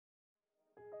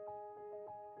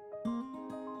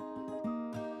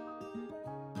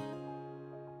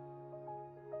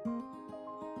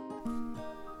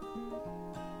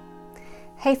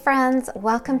Hey friends,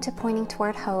 welcome to Pointing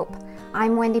Toward Hope.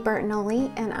 I'm Wendy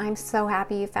Bertinoli, and I'm so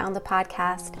happy you found the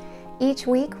podcast. Each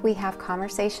week we have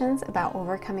conversations about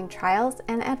overcoming trials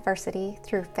and adversity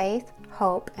through faith,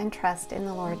 hope, and trust in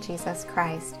the Lord Jesus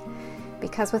Christ.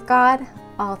 Because with God,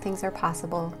 all things are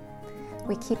possible.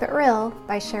 We keep it real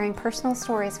by sharing personal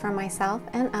stories from myself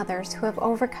and others who have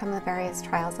overcome the various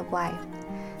trials of life.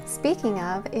 Speaking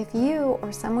of, if you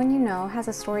or someone you know has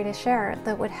a story to share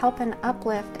that would help and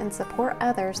uplift and support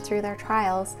others through their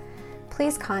trials,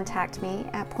 please contact me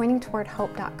at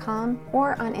pointingtowardhope.com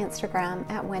or on Instagram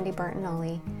at Wendy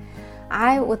Bertinoli.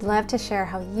 I would love to share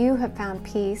how you have found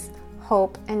peace,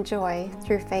 hope, and joy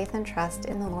through faith and trust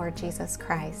in the Lord Jesus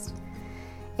Christ.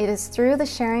 It is through the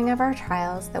sharing of our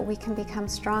trials that we can become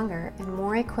stronger and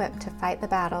more equipped to fight the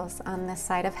battles on this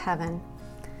side of heaven.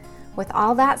 With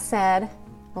all that said,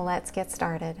 let's get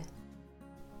started.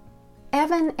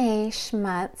 Evan A.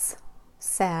 Schmutz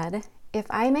said, "If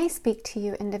I may speak to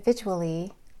you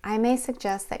individually, I may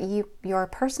suggest that your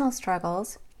personal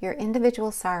struggles, your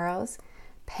individual sorrows,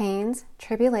 pains,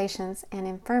 tribulations, and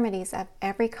infirmities of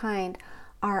every kind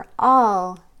are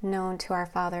all known to our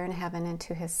Father in heaven and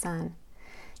to His Son.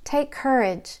 Take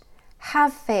courage,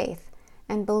 have faith,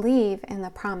 and believe in the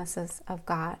promises of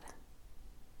God."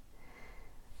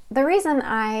 The reason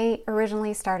I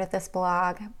originally started this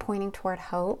blog, Pointing Toward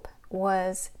Hope,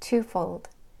 was twofold.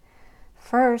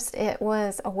 First, it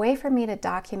was a way for me to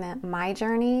document my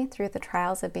journey through the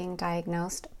trials of being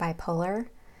diagnosed bipolar.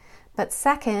 But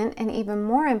second, and even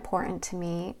more important to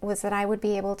me, was that I would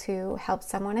be able to help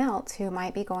someone else who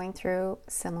might be going through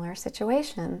similar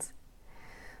situations,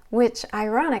 which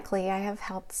ironically I have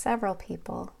helped several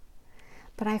people.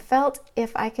 But I felt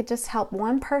if I could just help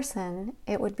one person,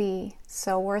 it would be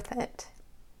so worth it.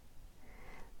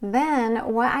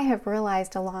 Then, what I have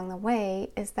realized along the way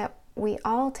is that we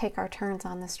all take our turns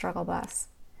on the struggle bus.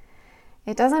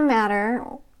 It doesn't matter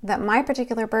that my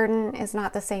particular burden is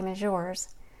not the same as yours.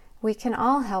 We can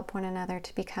all help one another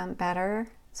to become better,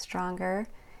 stronger,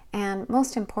 and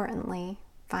most importantly,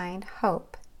 find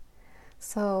hope.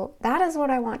 So that is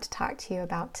what I want to talk to you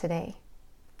about today,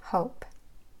 hope.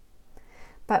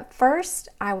 But first,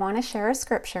 I want to share a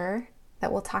scripture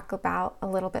that we'll talk about a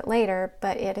little bit later,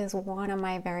 but it is one of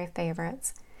my very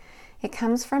favorites. It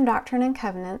comes from Doctrine and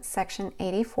Covenants, section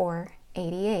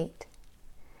 84:88.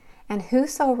 "And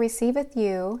whoso receiveth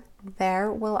you,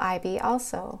 there will I be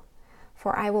also.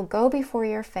 For I will go before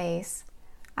your face,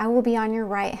 I will be on your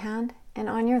right hand and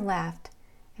on your left,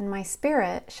 and my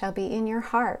spirit shall be in your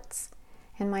hearts,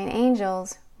 and mine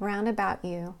angels round about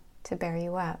you to bear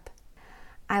you up."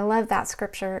 I love that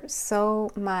scripture so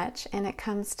much, and it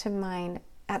comes to mind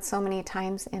at so many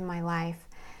times in my life.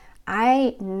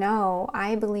 I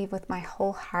believe with my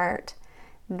whole heart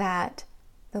that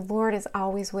the Lord is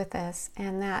always with us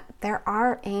and that there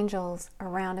are angels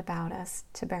around about us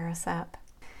to bear us up.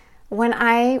 When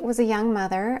I was a young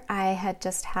mother, I had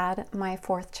just had my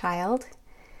fourth child.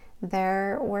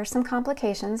 There were some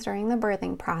complications during the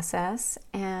birthing process,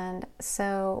 and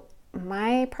so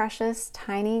my precious,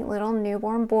 tiny little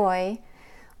newborn boy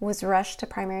was rushed to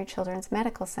Primary Children's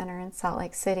Medical Center in Salt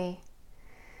Lake City.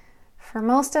 For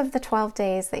most of the 12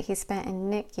 days that he spent in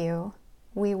NICU,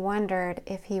 we wondered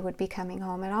if he would be coming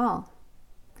home at all.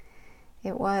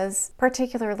 It was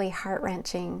particularly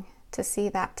heart-wrenching to see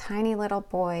that tiny little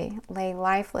boy lay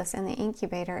lifeless in the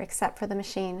incubator except for the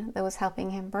machine that was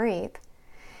helping him breathe.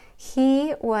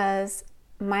 He was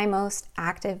my most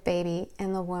active baby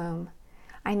in the womb.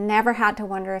 I never had to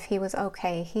wonder if he was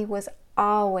okay. He was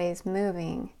always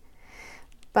moving.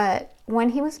 But when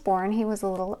he was born, he was a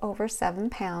little over 7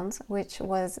 pounds, which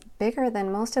was bigger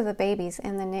than most of the babies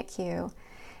in the NICU.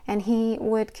 And he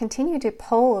would continue to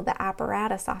pull the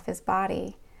apparatus off his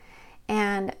body.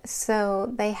 And so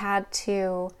they had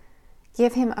to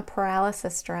give him a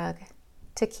paralysis drug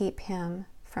to keep him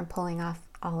from pulling off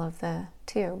all of the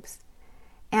tubes.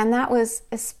 And that was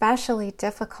especially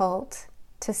difficult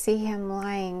to see him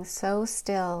lying so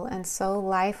still and so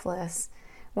lifeless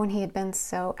when he had been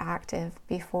so active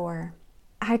before.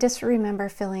 I just remember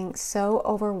feeling so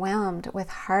overwhelmed with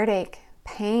heartache,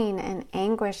 pain, and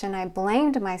anguish, and I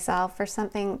blamed myself for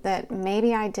something that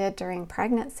maybe I did during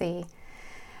pregnancy.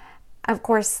 Of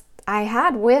course, I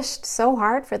had wished so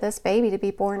hard for this baby to be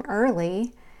born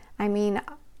early. I mean,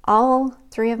 all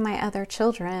 3 of my other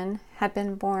children had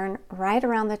been born right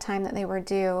around the time that they were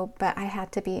due, but I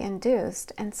had to be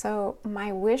induced. And so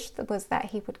my wish was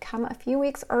that he would come a few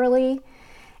weeks early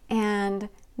and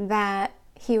that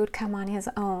he would come on his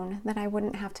own, that I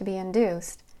wouldn't have to be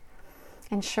induced.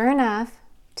 And sure enough,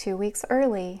 2 weeks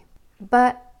early.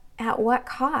 But at what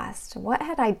cost? What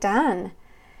had I done?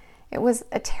 It was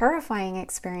a terrifying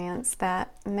experience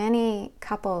that many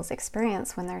couples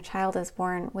experience when their child is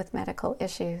born with medical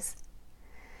issues.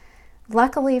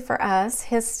 Luckily for us,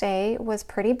 his stay was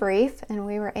pretty brief, and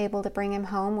we were able to bring him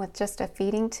home with just a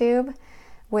feeding tube,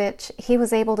 which he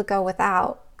was able to go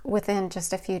without within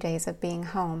just a few days of being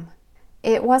home.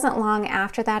 It wasn't long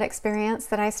after that experience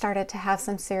that I started to have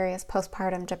some serious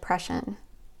postpartum depression,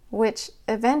 which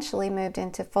eventually moved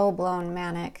into full-blown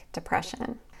manic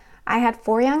depression. I had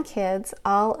 4 young kids,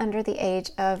 all under the age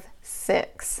of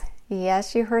 6.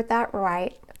 Yes, you heard that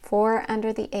right, 4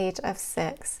 under the age of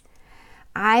 6.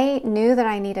 I knew that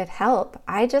I needed help.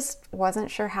 I just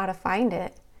wasn't sure how to find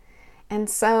it. And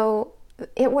so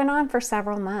it went on for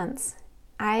several months.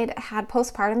 I'd had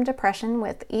postpartum depression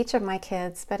with each of my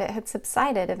kids, but it had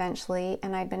subsided eventually,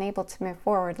 and I'd been able to move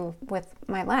forward with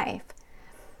my life.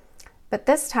 But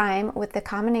this time, with the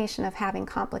combination of having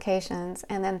complications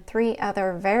and then 3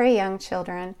 other very young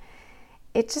children,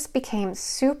 it just became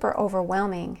super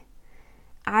overwhelming.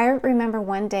 I remember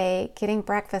one day getting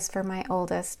breakfast for my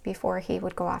oldest before he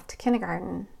would go off to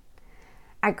kindergarten.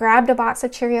 I grabbed a box of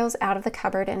Cheerios out of the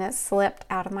cupboard and it slipped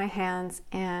out of my hands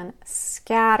and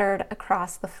scattered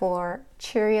across the floor.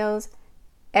 Cheerios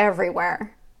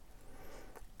everywhere.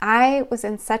 I was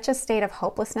in such a state of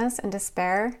hopelessness and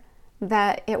despair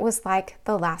that it was like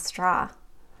the last straw.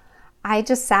 I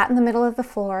just sat in the middle of the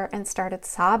floor and started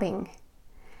sobbing.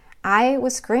 I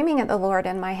was screaming at the Lord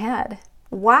in my head.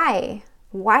 Why?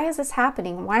 Why is this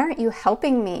happening? Why aren't you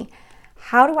helping me?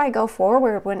 How do I go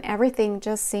forward when everything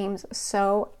just seems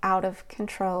so out of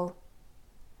control?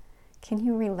 Can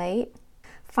you relate?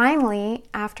 Finally,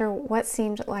 after what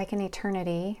seemed like an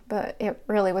eternity, but it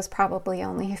really was probably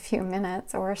only a few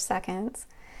minutes or seconds,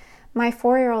 my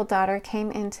 4-year-old daughter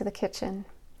came into the kitchen.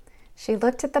 She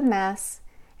looked at the mess,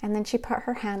 and then she put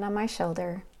her hand on my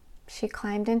shoulder. She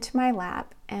climbed into my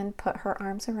lap and put her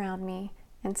arms around me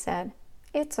and said,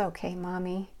 "It's okay,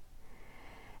 Mommy."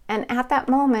 And at that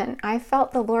moment, I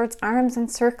felt the Lord's arms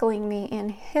encircling me in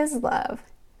His love.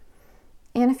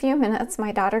 In a few minutes,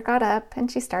 my daughter got up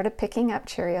and she started picking up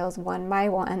Cheerios one by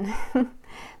one.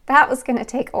 That was going to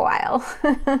take a while.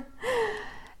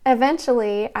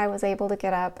 Eventually, I was able to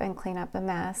get up and clean up the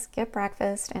mess, get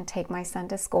breakfast, and take my son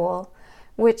to school,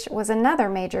 which was another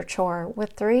major chore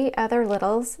with 3 other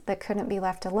littles that couldn't be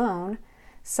left alone.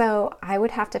 So I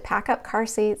would have to pack up car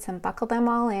seats and buckle them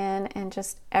all in and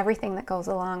just everything that goes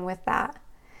along with that.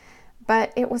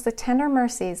 But it was the tender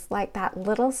mercies like that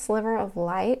little sliver of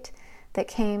light that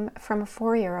came from a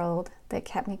 4-year-old that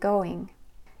kept me going.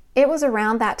 It was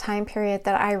around that time period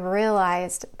that I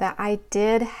realized that I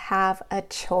did have a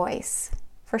choice.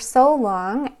 For so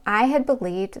long, I had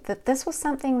believed that this was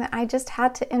something that I just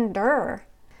had to endure.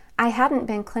 I hadn't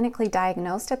been clinically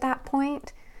diagnosed at that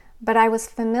point, but I was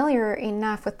familiar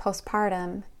enough with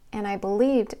postpartum, and I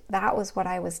believed that was what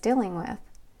I was dealing with.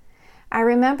 I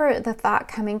remember the thought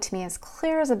coming to me as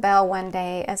clear as a bell one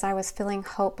day as I was feeling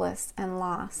hopeless and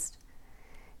lost.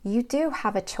 You do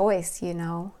have a choice, you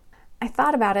know. I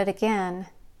thought about it again.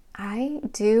 I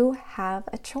do have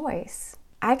a choice.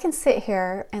 I can sit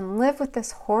here and live with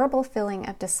this horrible feeling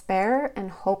of despair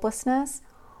and hopelessness,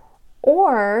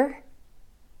 or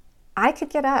I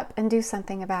could get up and do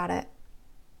something about it.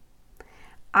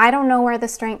 I don't know where the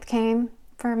strength came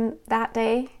from that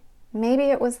day. Maybe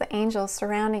it was the angels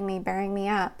surrounding me, bearing me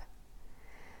up.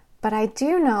 But I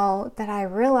do know that I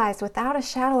realized without a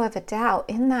shadow of a doubt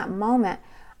in that moment,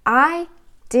 I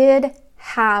did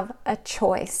have a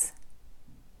choice.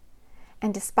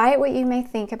 And despite what you may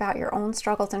think about your own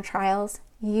struggles and trials,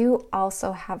 you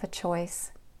also have a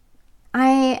choice.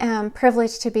 I am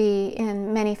privileged to be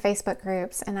in many Facebook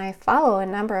groups, and I follow a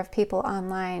number of people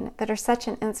online that are such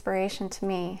an inspiration to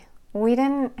me. We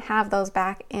didn't have those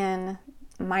back in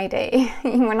my day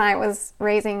when I was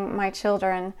raising my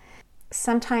children.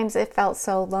 Sometimes it felt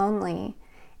so lonely,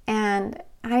 and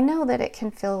I know that it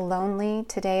can feel lonely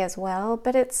today as well,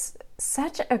 but it's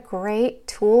such a great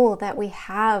tool that we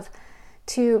have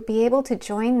to be able to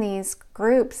join these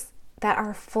groups that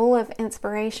are full of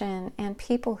inspiration and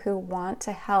people who want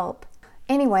to help.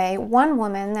 Anyway, one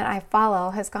woman that I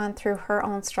follow has gone through her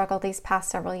own struggle these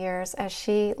past several years as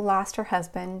she lost her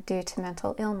husband due to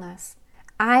mental illness.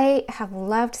 I have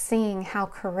loved seeing how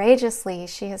courageously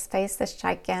she has faced this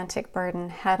gigantic burden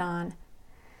head on.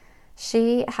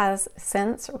 She has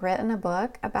since written a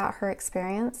book about her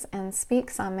experience and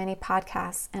speaks on many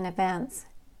podcasts and events.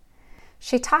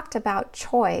 She talked about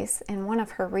choice in one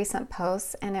of her recent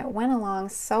posts, and it went along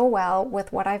so well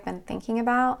with what I've been thinking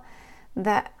about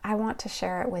that I want to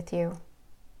share it with you.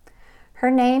 Her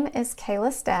name is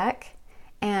Kayla Steck,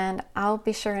 and I'll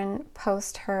be sure and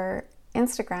post her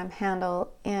Instagram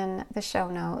handle in the show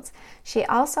notes. She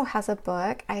also has a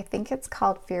book. I think it's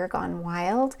called Fear Gone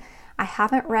Wild. I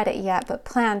haven't read it yet, but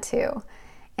plan to.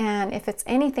 And if it's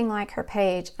anything like her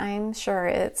page, I'm sure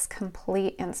it's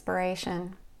complete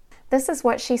inspiration. This is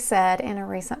what she said in a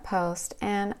recent post,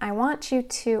 and I want you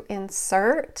to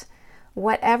insert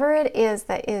whatever it is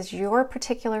that is your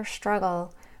particular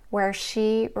struggle where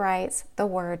she writes the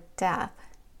word death.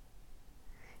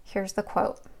 Here's the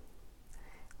quote.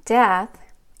 Death,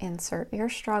 insert your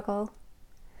struggle,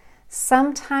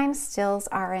 sometimes stills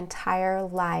our entire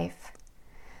life.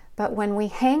 But when we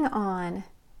hang on,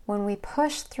 when we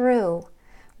push through,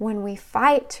 when we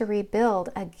fight to rebuild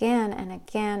again and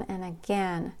again and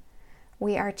again,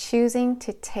 we are choosing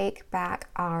to take back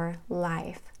our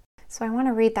life. So I want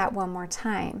to read that one more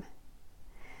time.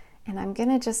 And I'm going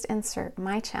to just insert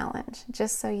my challenge,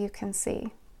 just so you can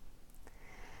see.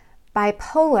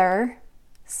 Bipolar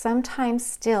sometimes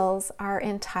stills our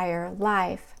entire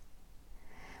life.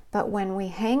 But when we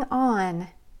hang on,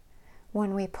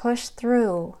 when we push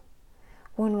through,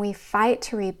 when we fight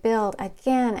to rebuild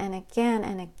again and again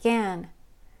and again,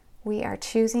 we are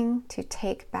choosing to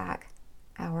take back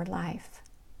our life.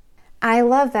 I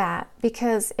love that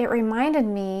because it reminded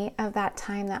me of that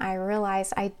time that I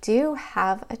realized I do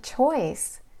have a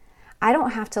choice. I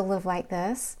don't have to live like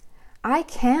this. I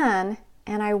can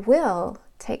and I will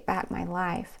take back my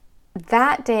life.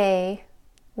 That day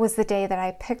was the day that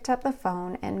I picked up the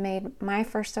phone and made my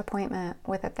first appointment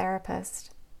with a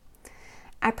therapist.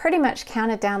 I pretty much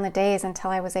counted down the days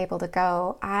until I was able to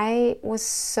go. I was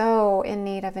so in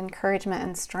need of encouragement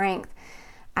and strength.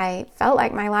 I felt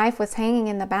like my life was hanging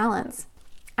in the balance.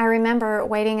 I remember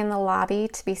waiting in the lobby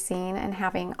to be seen and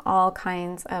having all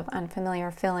kinds of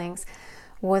unfamiliar feelings.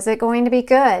 Was it going to be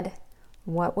good?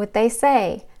 What would they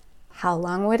say? How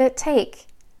long would it take?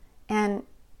 And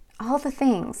all the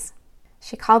things.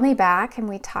 She called me back and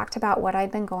we talked about what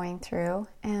I'd been going through,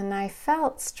 and I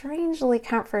felt strangely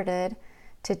comforted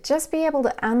to just be able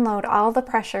to unload all the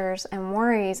pressures and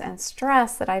worries and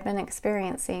stress that I'd been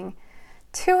experiencing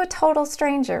to a total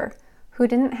stranger who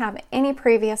didn't have any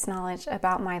previous knowledge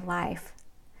about my life.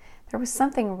 There was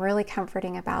something really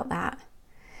comforting about that.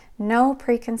 No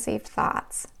preconceived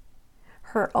thoughts.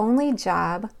 Her only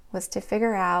job was to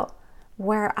figure out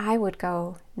where I would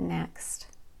go next.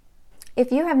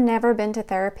 If you have never been to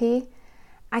therapy,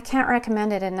 I can't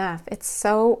recommend it enough. It's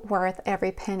so worth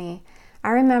every penny.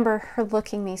 I remember her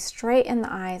looking me straight in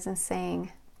the eyes and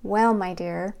saying, "Well, my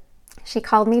dear," she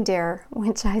called me dear,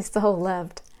 which I so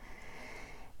loved.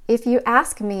 "If you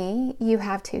ask me, you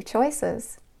have two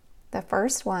choices. The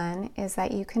first one is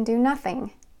that you can do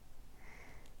nothing."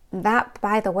 That,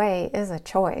 by the way, is a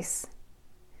choice.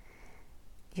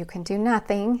 You can do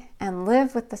nothing and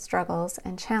live with the struggles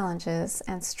and challenges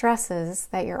and stresses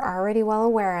that you're already well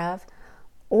aware of.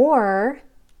 Or,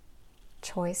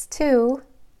 choice two,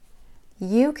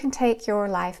 you can take your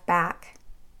life back.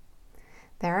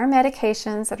 There are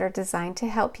medications that are designed to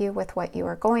help you with what you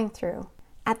are going through.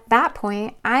 At that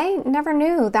point, I never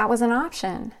knew that was an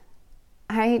option.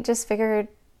 I just figured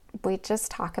we'd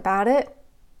just talk about it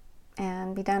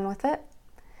and be done with it,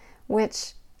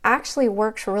 which actually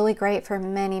works really great for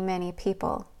many, many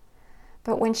people.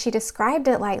 But when she described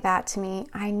it like that to me,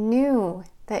 I knew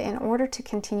that in order to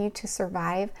continue to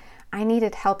survive, I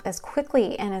needed help as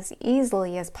quickly and as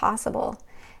easily as possible.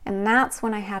 And that's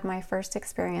when I had my first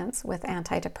experience with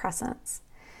antidepressants,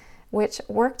 which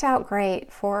worked out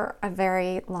great for a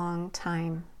very long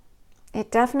time.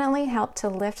 It definitely helped to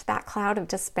lift that cloud of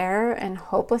despair and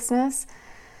hopelessness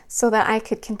so that I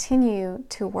could continue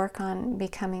to work on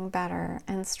becoming better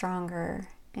and stronger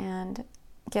and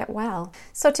get well.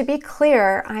 So to be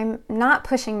clear, I'm not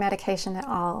pushing medication at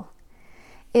all.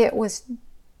 It was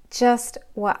just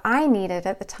what I needed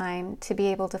at the time to be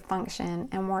able to function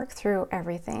and work through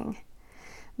everything.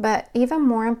 But even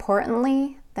more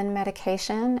importantly than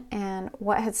medication and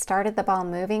what had started the ball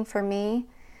moving for me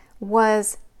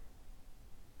was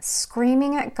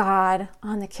screaming at God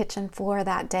on the kitchen floor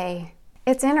that day.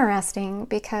 It's interesting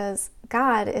because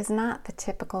God is not the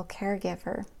typical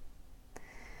caregiver.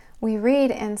 We read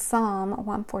in Psalm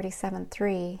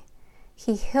 147:3,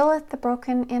 "He healeth the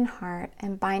broken in heart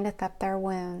and bindeth up their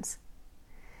wounds."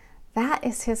 That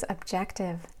is his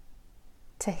objective,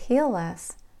 to heal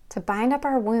us, to bind up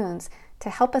our wounds,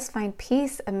 to help us find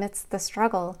peace amidst the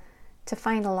struggle, to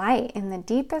find light in the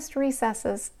deepest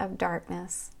recesses of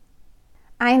darkness.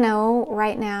 I know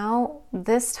right now,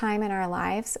 this time in our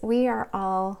lives, we are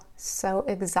all so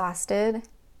exhausted.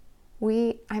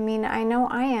 I know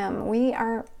I am. We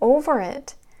are over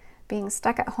it being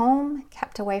stuck at home,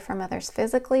 kept away from others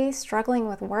physically, struggling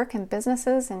with work and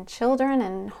businesses and children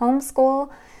and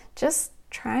homeschool, just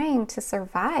trying to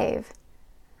survive.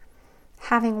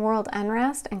 Having world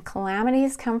unrest and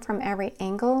calamities come from every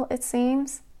angle, it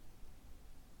seems.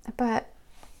 But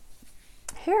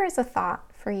here is a thought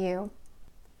for you.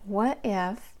 What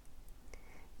if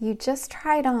you just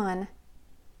tried on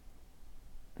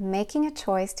making a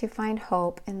choice to find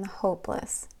hope in the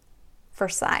hopeless for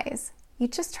size? You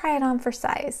just try it on for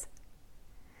size.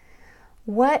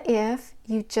 What if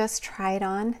you just tried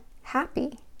on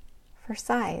happy for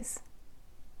size?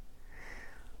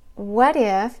 What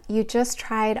if you just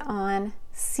tried on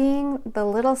seeing the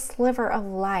little sliver of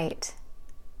light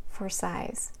for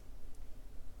size?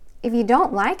 If you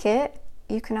don't like it,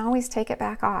 you can always take it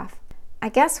back off. I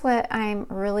guess what I'm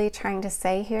really trying to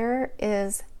say here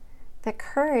is that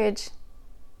courage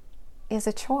is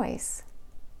a choice.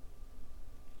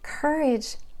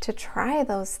 Courage to try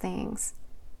those things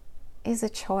is a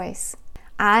choice.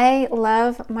 I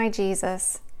love my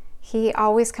Jesus. He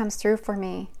always comes through for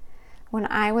me. When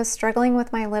I was struggling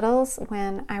with my littles,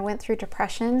 when I went through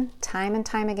depression time and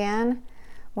time again,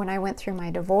 when I went through my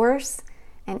divorce,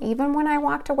 and even when I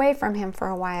walked away from him for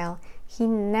a while, he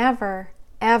never,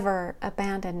 ever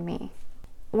abandoned me.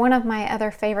 One of my other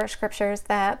favorite scriptures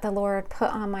that the Lord put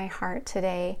on my heart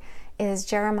today is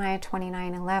Jeremiah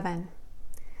 29:11.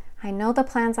 I know the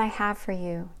plans I have for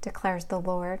you, declares the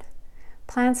Lord.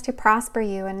 Plans to prosper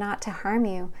you and not to harm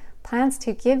you. Plans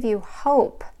to give you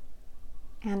hope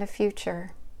and a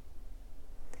future.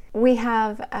 We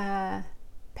have a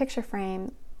picture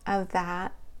frame of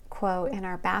that quote in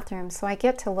our bathroom, so I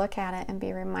get to look at it and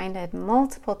be reminded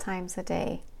multiple times a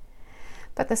day.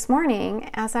 But this morning,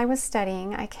 as I was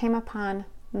studying, I came upon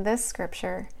this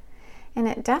scripture, and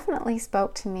it definitely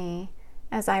spoke to me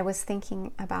as I was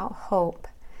thinking about hope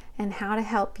and how to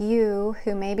help you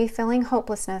who may be feeling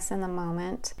hopelessness in the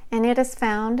moment. And it is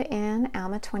found in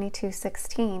Alma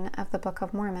 22:16 of the Book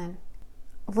of Mormon.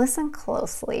 Listen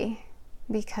closely,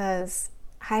 because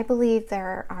I believe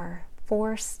there are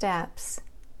 4 steps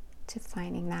to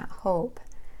finding that hope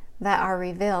that are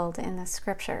revealed in the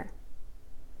scripture.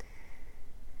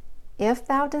 If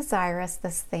thou desirest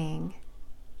this thing,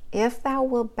 if thou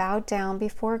wilt bow down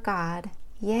before God,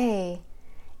 yea,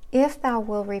 if thou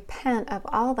wilt repent of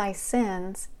all thy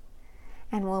sins,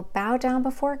 and wilt bow down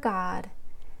before God,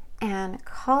 and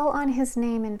call on his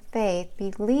name in faith,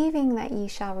 believing that ye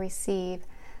shall receive,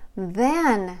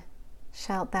 then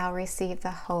shalt thou receive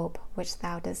the hope which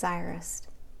thou desirest.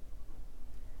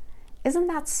 Isn't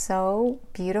that so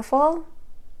beautiful?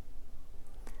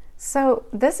 So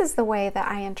this is the way that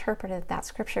I interpreted that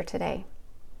scripture today.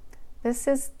 This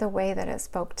is the way that it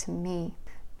spoke to me.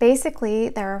 Basically,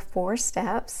 there are 4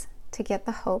 steps to get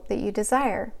the hope that you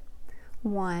desire.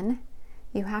 1,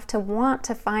 you have to want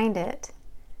to find it.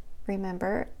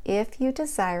 Remember, if you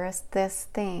desirest this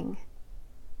thing.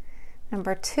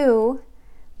 Number 2,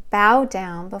 bow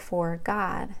down before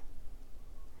God.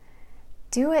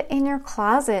 Do it in your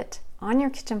closet, on your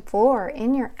kitchen floor,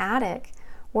 in your attic,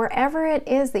 wherever it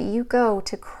is that you go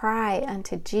to cry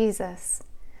unto Jesus.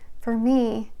 For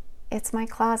me, it's my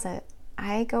closet.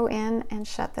 I go in and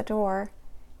shut the door,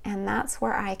 and that's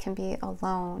where I can be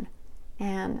alone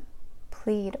and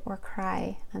plead or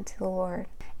cry unto the Lord.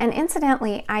 And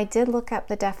incidentally, I did look up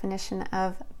the definition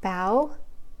of bow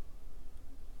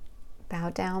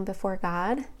down before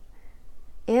God.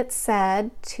 It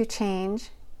said to change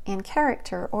in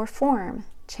character or form,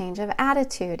 change of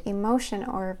attitude, emotion,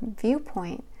 or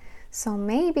viewpoint. So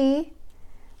maybe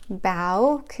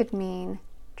bow could mean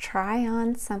try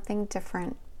on something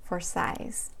different for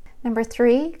size. Number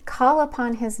 3, call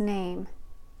upon his name.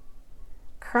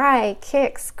 Cry,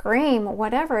 kick, scream,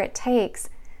 whatever it takes.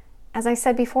 As I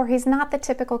said before, he's not the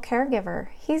typical caregiver.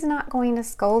 He's not going to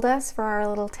scold us for our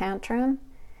little tantrum.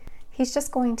 He's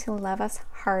just going to love us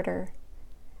harder.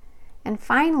 And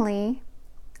finally,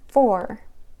 4,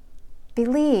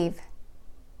 believe.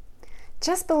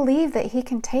 Just believe that he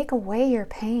can take away your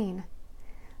pain.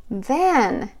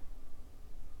 Then,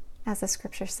 as the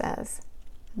scripture says,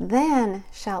 then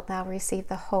shalt thou receive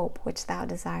the hope which thou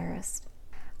desirest.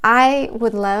 I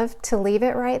would love to leave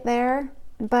it right there,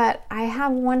 but I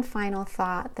have one final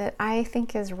thought that I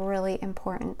think is really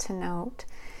important to note.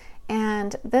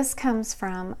 And this comes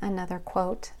from another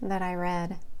quote that I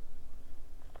read.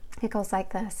 It goes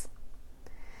like this: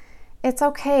 it's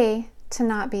okay to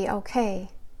not be okay.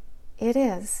 It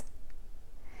is.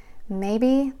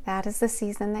 Maybe that is the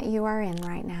season that you are in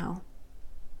right now.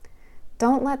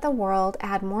 Don't let the world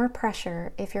add more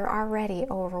pressure if you're already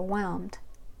overwhelmed.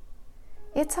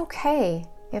 It's okay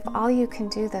if all you can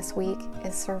do this week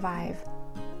is survive.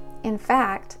 In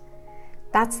fact,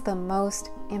 that's the most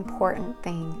important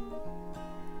thing.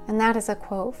 And that is a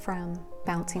quote from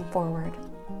Bouncing Forward.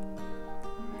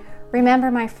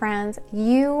 Remember, my friends,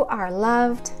 you are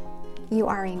loved. You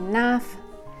are enough.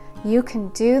 You can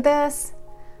do this.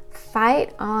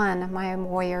 Fight on, my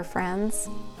warrior friends.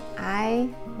 I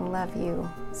love you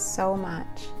so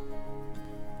much.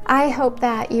 I hope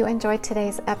that you enjoyed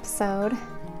today's episode.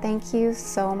 Thank you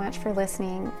so much for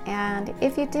listening. And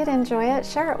if you did enjoy it,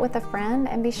 share it with a friend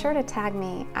and be sure to tag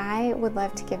me. I would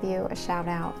love to give you a shout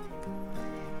out.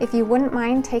 If you wouldn't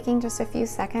mind taking just a few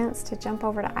seconds to jump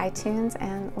over to iTunes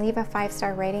and leave a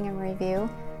 5-star rating and review,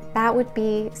 that would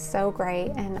be so great,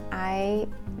 and I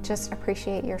just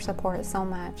appreciate your support so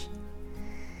much.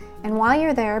 And while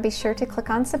you're there, be sure to click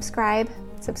on subscribe.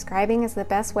 Subscribing is the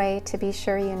best way to be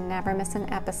sure you never miss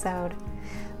an episode.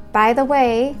 By the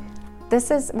way,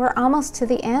 we're almost to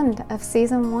the end of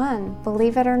season 1.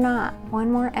 Believe it or not, one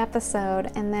more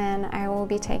episode, and then I will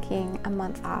be taking a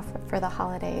month off for the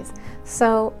holidays.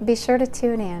 So be sure to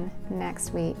tune in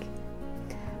next week.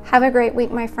 Have a great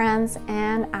week, my friends,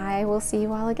 and I will see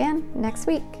you all again next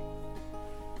week.